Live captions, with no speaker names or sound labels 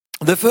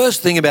The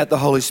first thing about the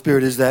Holy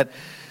Spirit is that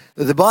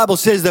the Bible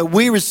says that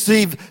we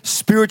receive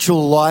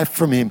spiritual life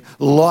from him,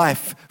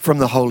 life from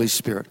the Holy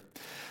Spirit.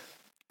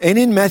 And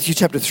in Matthew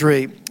chapter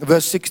 3,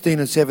 verse 16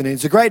 and 17,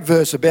 it's a great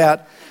verse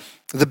about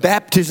the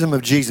baptism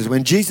of Jesus,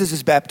 when Jesus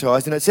is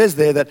baptized. And it says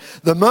there that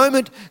the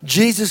moment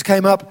Jesus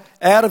came up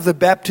out of the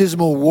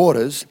baptismal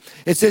waters,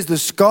 it says the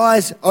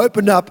skies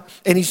opened up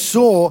and he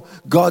saw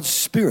God's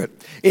Spirit.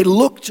 It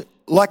looked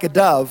like a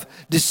dove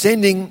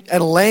descending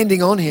and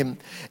landing on him.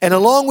 And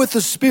along with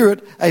the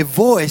Spirit, a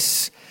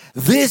voice,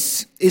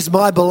 "This is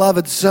my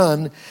beloved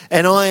Son,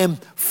 and I am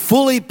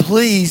fully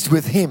pleased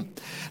with him."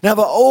 Now, I've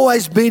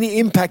always been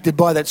impacted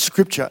by that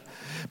scripture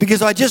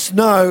because I just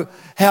know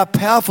how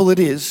powerful it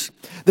is.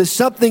 There's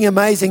something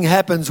amazing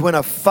happens when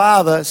a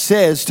father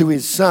says to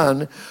his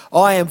son,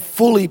 "I am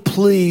fully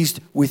pleased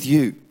with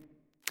you.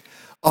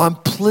 I'm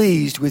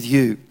pleased with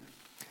you."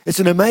 It's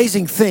an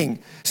amazing thing.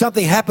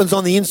 Something happens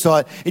on the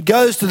inside. It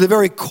goes to the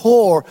very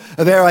core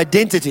of our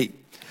identity.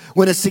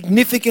 When a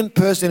significant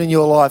person in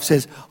your life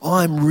says,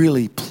 "I'm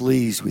really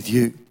pleased with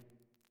you."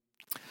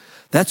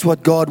 That's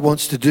what God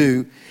wants to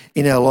do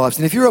in our lives.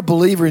 And if you're a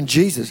believer in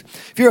Jesus,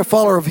 if you're a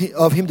follower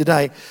of him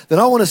today, then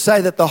I want to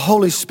say that the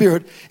Holy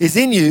Spirit is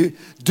in you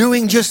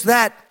doing just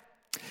that.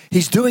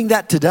 He's doing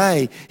that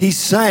today. He's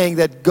saying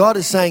that God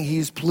is saying he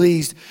is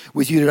pleased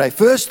with you today.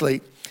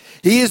 Firstly,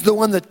 he is the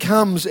one that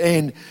comes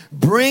and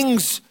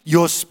brings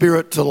your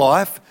spirit to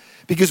life,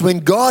 because when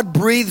God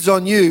breathes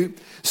on you,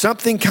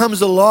 something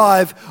comes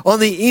alive on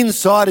the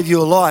inside of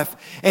your life,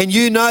 and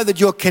you know that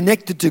you're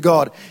connected to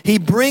God. He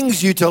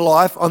brings you to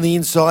life on the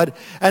inside,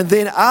 and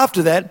then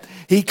after that,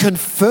 he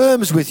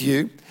confirms with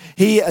you.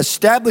 He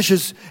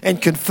establishes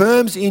and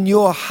confirms in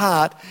your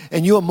heart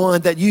and your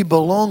mind that you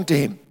belong to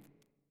him.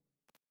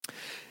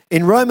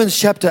 In Romans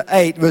chapter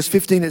 8, verse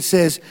 15, it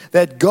says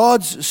that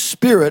God's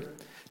Spirit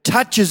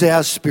touches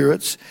our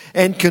spirits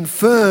and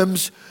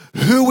confirms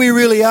who we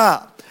really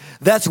are.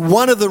 That's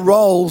one of the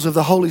roles of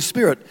the Holy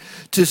Spirit,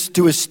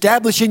 to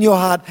establish in your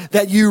heart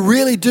that you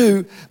really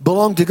do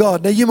belong to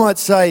God. Now, you might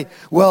say,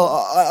 "Well,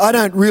 I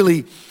don't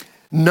really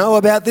know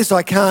about this.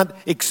 I can't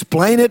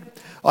explain it.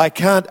 I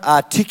can't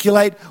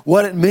articulate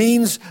what it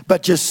means,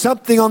 but just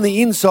something on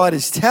the inside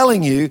is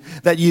telling you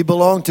that you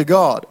belong to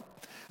God."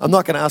 I'm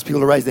not going to ask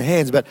people to raise their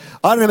hands, but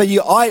I don't know about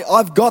you.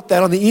 I've got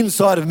that on the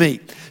inside of me.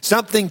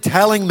 Something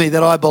telling me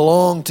that I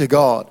belong to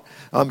God.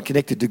 I'm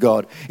connected to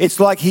God. It's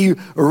like he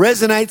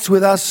resonates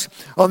with us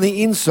on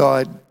the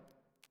inside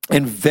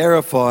and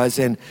verifies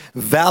and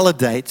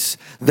validates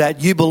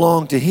that you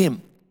belong to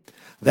him.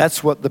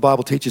 That's what the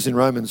Bible teaches in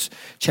Romans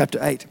chapter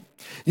 8.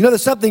 You know,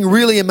 there's something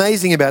really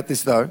amazing about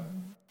this, though.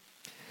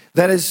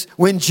 That is,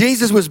 when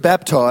Jesus was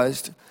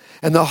baptized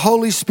and the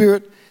Holy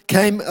Spirit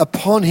came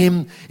upon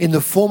him in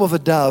the form of a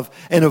dove,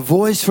 and a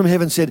voice from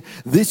heaven said,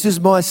 "This is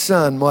my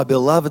Son, my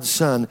beloved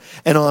Son,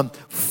 and I'm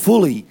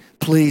fully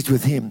pleased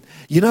with him."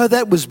 You know,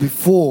 that was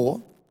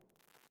before,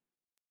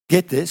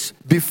 get this,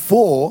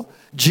 before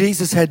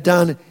Jesus had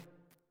done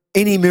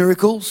any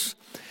miracles.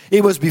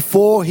 It was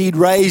before he'd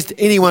raised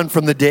anyone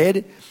from the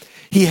dead.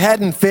 He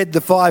hadn't fed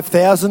the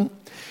 5,000.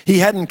 He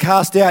hadn't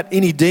cast out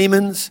any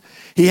demons.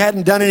 He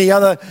hadn't done any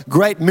other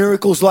great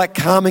miracles like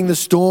calming the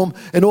storm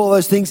and all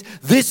those things.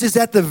 This is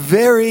at the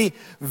very,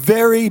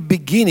 very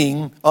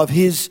beginning of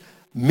his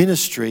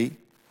ministry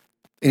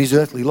in his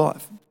earthly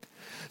life.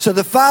 So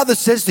the Father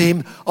says to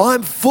him,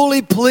 "I'm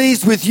fully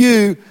pleased with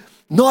you,"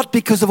 not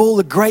because of all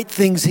the great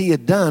things he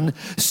had done,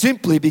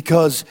 simply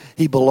because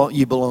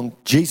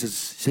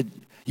Jesus said,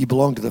 "You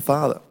belong to the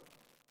Father."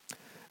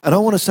 And I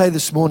want to say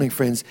this morning,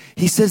 friends,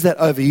 he says that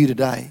over you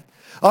today.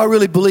 I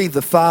really believe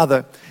the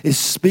Father is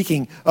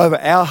speaking over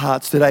our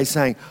hearts today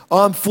saying,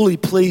 "I'm fully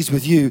pleased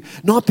with you,"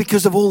 not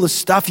because of all the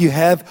stuff you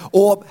have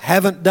or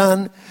haven't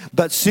done,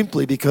 but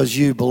simply because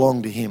you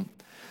belong to him.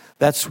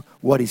 That's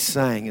what he's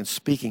saying and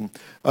speaking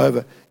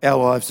over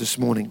our lives this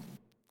morning.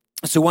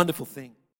 It's a wonderful thing.